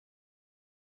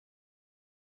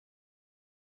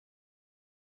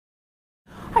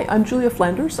Hi, I'm Julia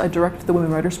Flanders. I direct the Women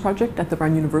Writers Project at the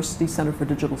Brown University Center for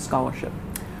Digital Scholarship.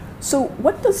 So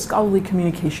what does scholarly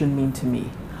communication mean to me?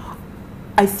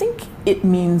 I think it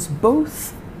means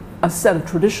both a set of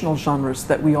traditional genres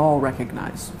that we all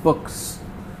recognize: books,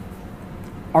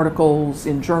 articles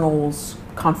in journals,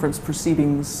 conference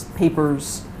proceedings,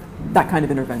 papers, that kind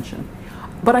of intervention.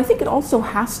 But I think it also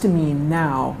has to mean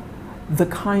now the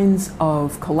kinds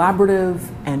of collaborative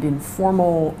and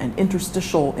informal and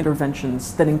interstitial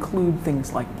interventions that include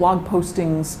things like blog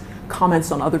postings, comments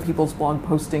on other people's blog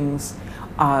postings,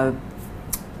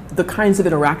 the kinds of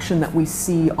interaction that we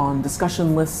see on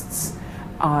discussion lists,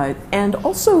 and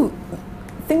also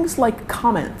things like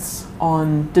comments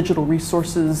on digital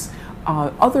resources,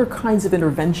 other kinds of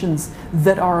interventions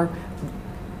that are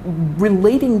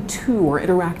relating to or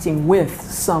interacting with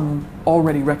some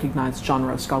already recognized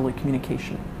genre of scholarly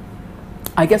communication.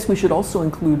 I guess we should also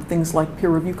include things like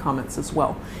peer review comments as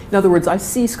well. In other words, I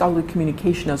see scholarly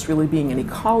communication as really being an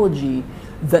ecology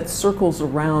that circles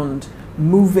around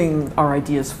moving our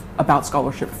ideas about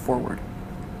scholarship forward.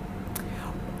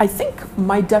 I think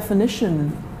my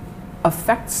definition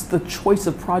affects the choice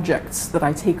of projects that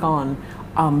I take on,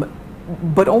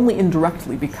 but only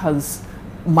indirectly, because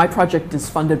my project is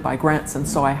funded by grants, and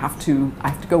so I have to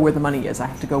go where the money is. I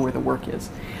have to go where the work is.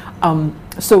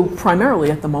 So primarily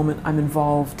at the moment, I'm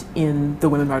involved in the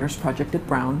Women Writers Project at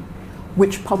Brown,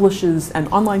 which publishes an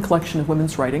online collection of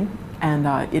women's writing, and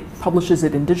it publishes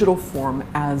it in digital form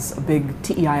as a big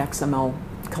TEI XML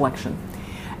collection.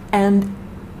 And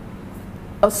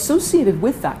associated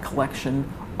with that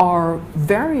collection are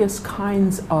various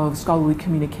kinds of scholarly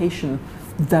communication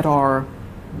that are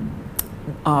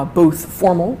both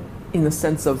formal, in the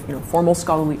sense of formal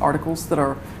scholarly articles that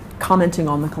are commenting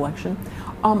on the collection,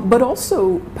 but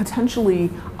also potentially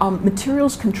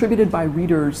materials contributed by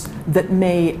readers that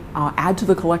may add to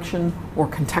the collection or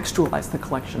contextualize the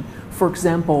collection. For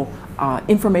example,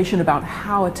 information about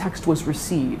how a text was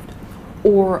received,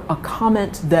 or a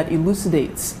comment that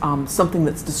elucidates something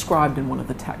that's described in one of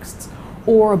the texts,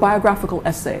 or a biographical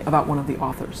essay about one of the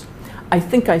authors. I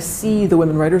think I see the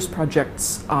Women Writers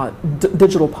Project's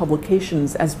digital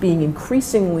publications as being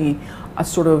increasingly a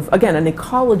sort of, again, an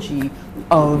ecology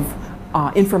of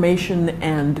information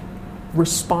and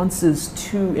responses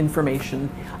to information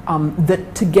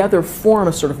that together form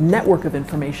a sort of network of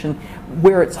information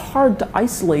where it's hard to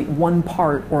isolate one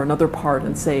part or another part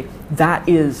and say, that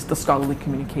is the scholarly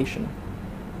communication.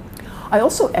 I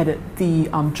also edit the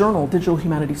journal Digital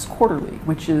Humanities Quarterly,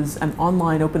 which is an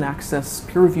online open access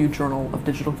peer-reviewed journal of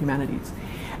digital humanities.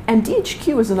 And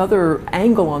DHQ is another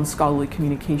angle on scholarly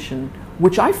communication,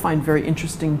 which I find very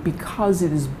interesting because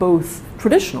it is both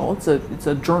traditional, it's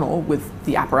a journal with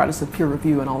the apparatus of peer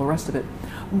review and all the rest of it,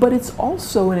 but it's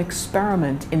also an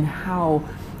experiment in how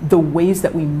the ways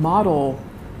that we model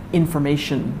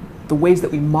information, the ways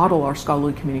that we model our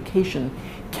scholarly communication,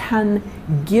 can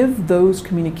give those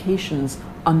communications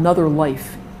another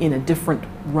life in a different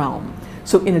realm.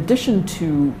 So in addition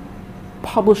to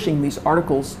publishing these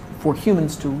articles for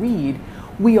humans to read,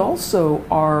 we also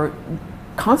are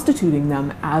constituting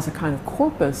them as a kind of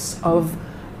corpus of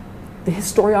the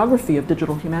historiography of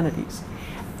digital humanities.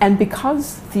 And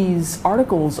because these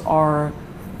articles are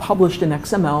published in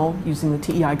XML using the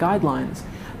TEI guidelines,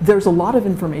 there's a lot of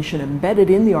information embedded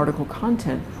in the article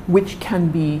content which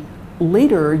can be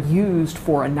later used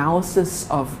for analysis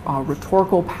of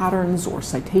rhetorical patterns or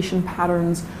citation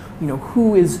patterns,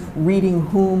 who is reading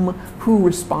whom, who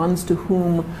responds to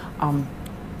whom.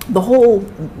 The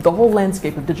whole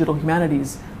landscape of digital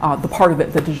humanities, the part of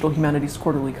it that Digital Humanities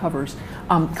Quarterly covers,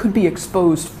 could be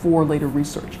exposed for later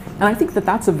research. And I think that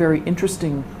that's a very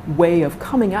interesting way of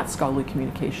coming at scholarly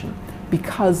communication,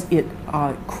 because it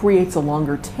creates a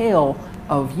longer tail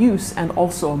of use and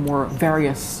also a more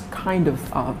various kind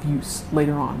of use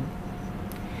later on.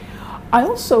 I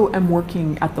also am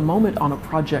working at the moment on a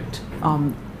project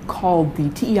called the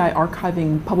TEI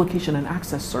Archiving Publication and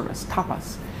Access Service,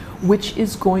 TAPAS, which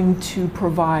is going to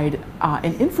provide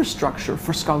an infrastructure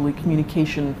for scholarly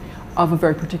communication of a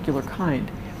very particular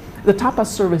kind. The TAPAS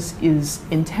service is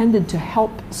intended to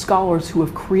help scholars who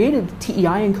have created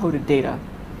TEI encoded data,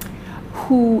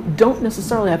 who don't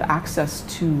necessarily have access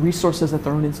to resources at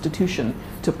their own institution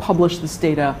to publish this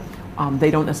data.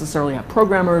 They don't necessarily have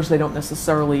programmers, they don't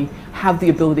necessarily have the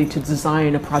ability to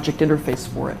design a project interface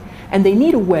for it. And they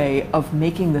need a way of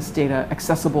making this data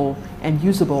accessible and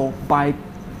usable by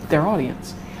their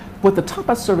audience. What the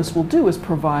TAPAS service will do is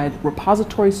provide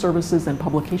repository services and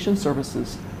publication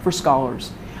services for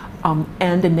scholars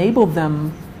and enable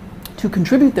them to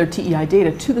contribute their TEI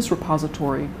data to this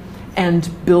repository and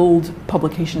build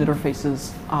publication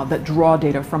interfaces that draw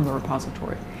data from the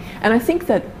repository. And I think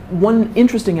that one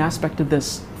interesting aspect of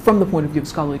this, from the point of view of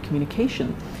scholarly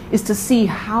communication, is to see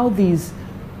how these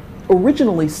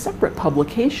originally separate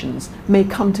publications may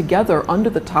come together under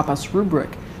the tapas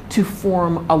rubric to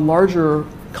form a larger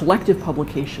collective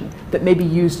publication that may be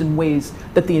used in ways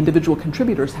that the individual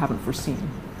contributors haven't foreseen.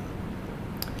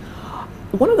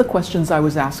 One of the questions I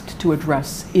was asked to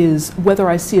address is whether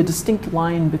I see a distinct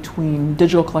line between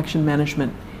digital collection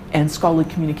management and scholarly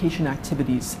communication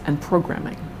activities and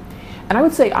programming. And I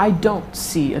would say I don't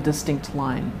see a distinct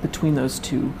line between those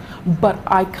two, but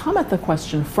I come at the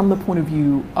question from the point of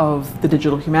view of the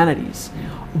digital humanities,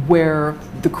 where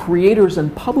the creators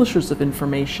and publishers of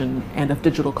information and of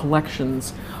digital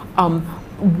collections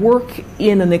work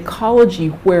in an ecology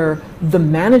where the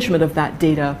management of that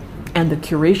data and the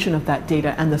curation of that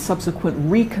data and the subsequent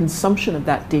reconsumption of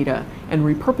that data and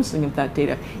repurposing of that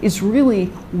data is really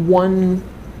one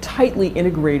tightly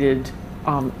integrated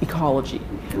ecology.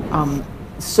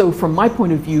 So from my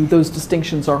point of view, those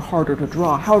distinctions are harder to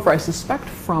draw. However, I suspect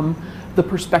from the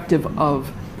perspective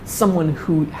of someone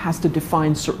who has to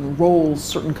define certain roles,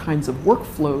 certain kinds of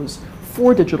workflows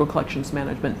for digital collections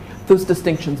management, those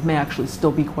distinctions may actually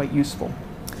still be quite useful.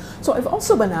 So I've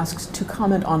also been asked to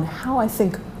comment on how I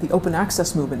think the open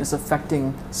access movement is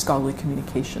affecting scholarly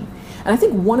communication. And I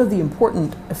think one of the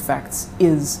important effects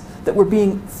is that we're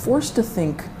being forced to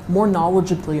think more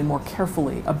knowledgeably and more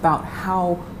carefully about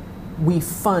how we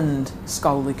fund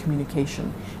scholarly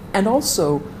communication, and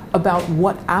also about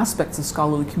what aspects of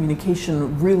scholarly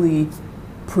communication really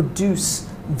produce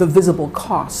the visible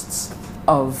costs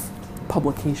of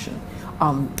publication.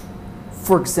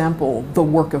 For example, the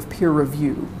work of peer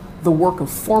review, the work of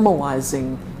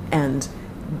formalizing and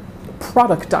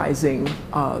productizing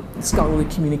scholarly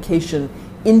communication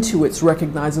into its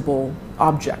recognizable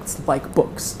objects like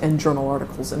books and journal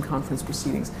articles and conference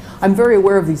proceedings. I'm very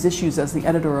aware of these issues as the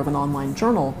editor of an online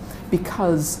journal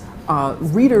because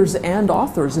readers and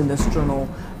authors in this journal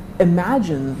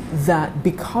imagine that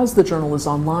because the journal is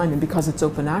online and because it's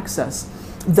open access,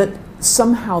 that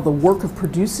somehow the work of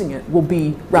producing it will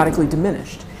be radically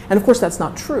diminished. And of course that's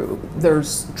not true.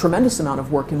 There's a tremendous amount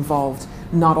of work involved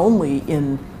not only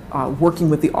in working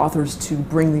with the authors to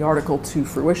bring the article to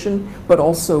fruition, but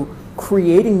also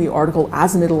creating the article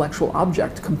as an intellectual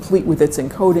object, complete with its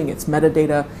encoding, its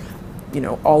metadata,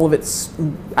 all of its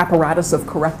apparatus of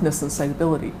correctness and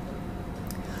citability.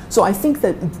 So I think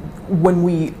that when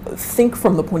we think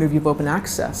from the point of view of open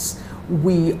access,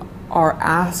 we are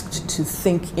asked to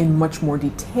think in much more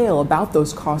detail about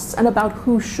those costs and about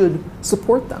who should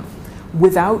support them.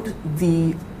 Without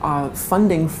the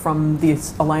funding from the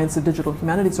Alliance of Digital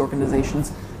Humanities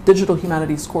Organizations, Digital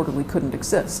Humanities Quarterly couldn't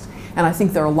exist. And I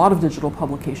think there are a lot of digital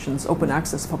publications, open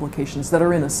access publications, that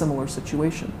are in a similar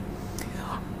situation.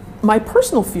 My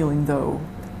personal feeling, though,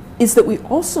 is that we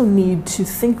also need to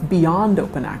think beyond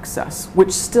open access,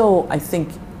 which still, I think,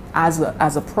 as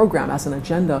a program, as an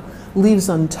agenda, leaves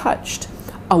untouched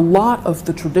a lot of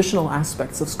the traditional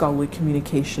aspects of scholarly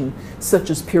communication, such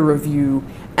as peer review,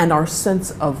 and our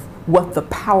sense of what the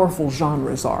powerful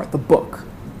genres are: the book,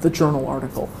 the journal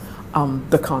article,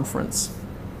 the conference.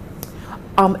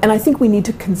 And I think we need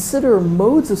to consider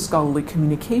modes of scholarly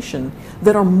communication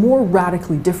that are more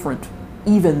radically different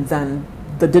even than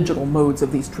the digital modes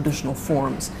of these traditional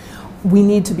forms. We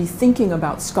need to be thinking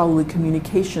about scholarly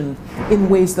communication in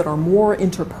ways that are more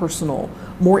interpersonal,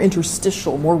 more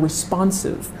interstitial, more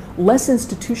responsive, less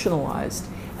institutionalized,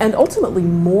 and ultimately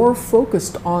more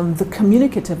focused on the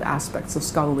communicative aspects of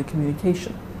scholarly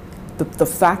communication. The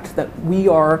fact that we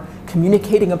are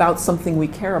communicating about something we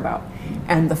care about,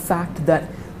 and the fact that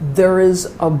there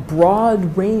is a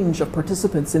broad range of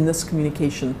participants in this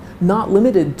communication, not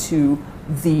limited to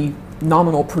the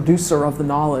nominal producer of the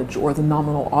knowledge or the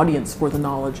nominal audience for the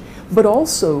knowledge, but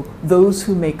also those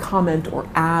who may comment or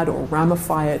add or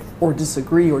ramify it or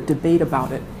disagree or debate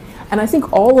about it. And I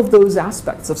think all of those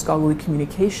aspects of scholarly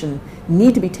communication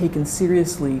need to be taken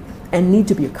seriously and need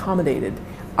to be accommodated.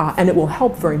 And it will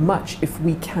help very much if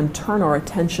we can turn our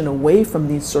attention away from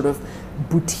these sort of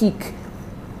boutique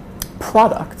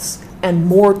products and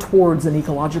more towards an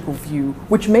ecological view,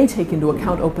 which may take into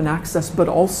account open access, but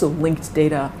also linked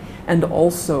data and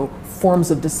also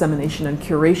forms of dissemination and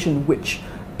curation which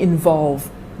involve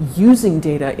using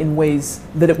data in ways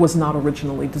that it was not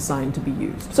originally designed to be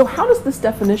used. So how does this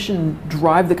definition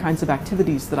drive the kinds of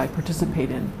activities that I participate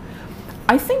in?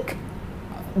 I think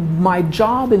my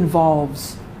job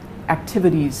involves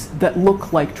activities that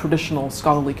look like traditional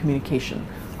scholarly communication.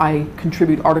 I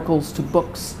contribute articles to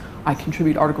books, I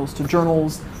contribute articles to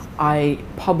journals, I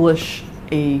publish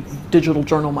a digital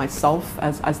journal myself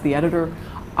as the editor.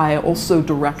 I also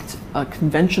direct a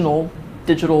conventional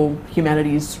digital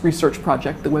humanities research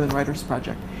project, the Women Writers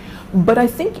Project. But I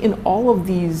think in all of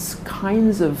these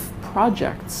kinds of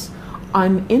projects,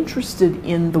 I'm interested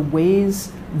in the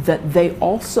ways that they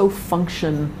also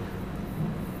function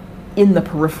in the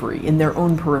periphery, in their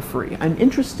own periphery. I'm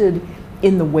interested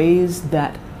in the ways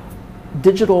that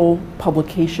digital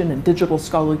publication and digital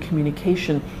scholarly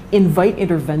communication invite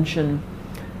intervention,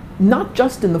 not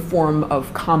just in the form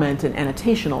of comment and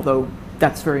annotation, although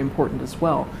that's very important as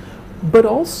well, but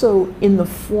also in the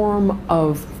form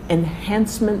of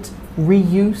enhancement,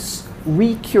 reuse,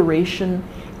 recuration,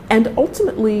 and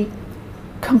ultimately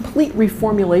complete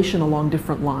reformulation along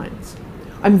different lines.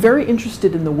 I'm very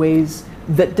interested in the ways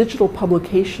that digital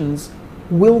publications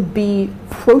will be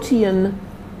protean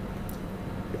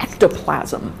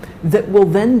ectoplasm that will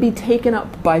then be taken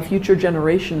up by future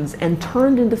generations and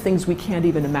turned into things we can't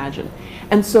even imagine.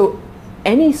 And so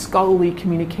any scholarly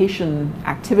communication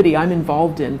activity I'm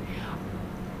involved in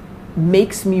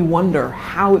makes me wonder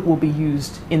how it will be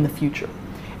used in the future.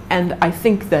 And I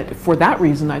think that for that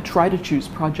reason, I try to choose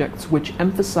projects which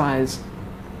emphasize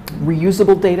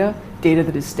reusable data, data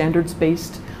that is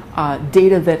standards-based,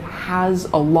 data that has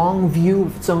a long view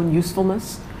of its own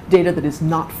usefulness, data that is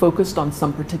not focused on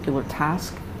some particular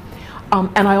task.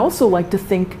 And I also like to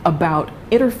think about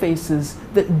interfaces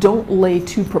that don't lay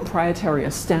too proprietary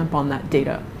a stamp on that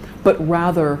data, but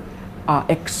rather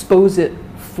expose it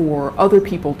for other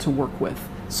people to work with.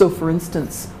 So for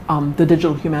instance, the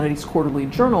Digital Humanities Quarterly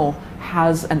Journal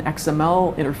has an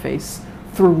XML interface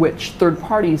through which third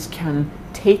parties can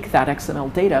take that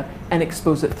XML data and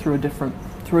expose it through a different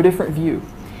view.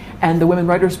 And the Women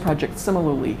Writers Project,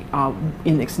 similarly,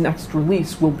 in its next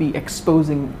release, will be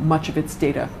exposing much of its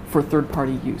data for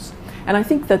third-party use. And I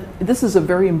think that this is a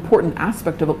very important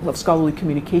aspect of scholarly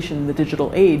communication in the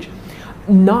digital age,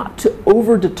 not to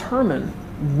over-determine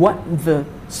what the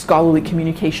scholarly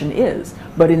communication is,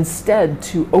 but instead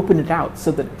to open it out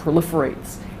so that it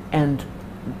proliferates and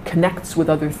connects with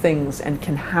other things and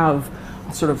can have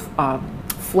a sort of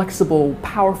flexible,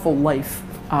 powerful life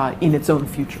in its own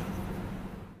future.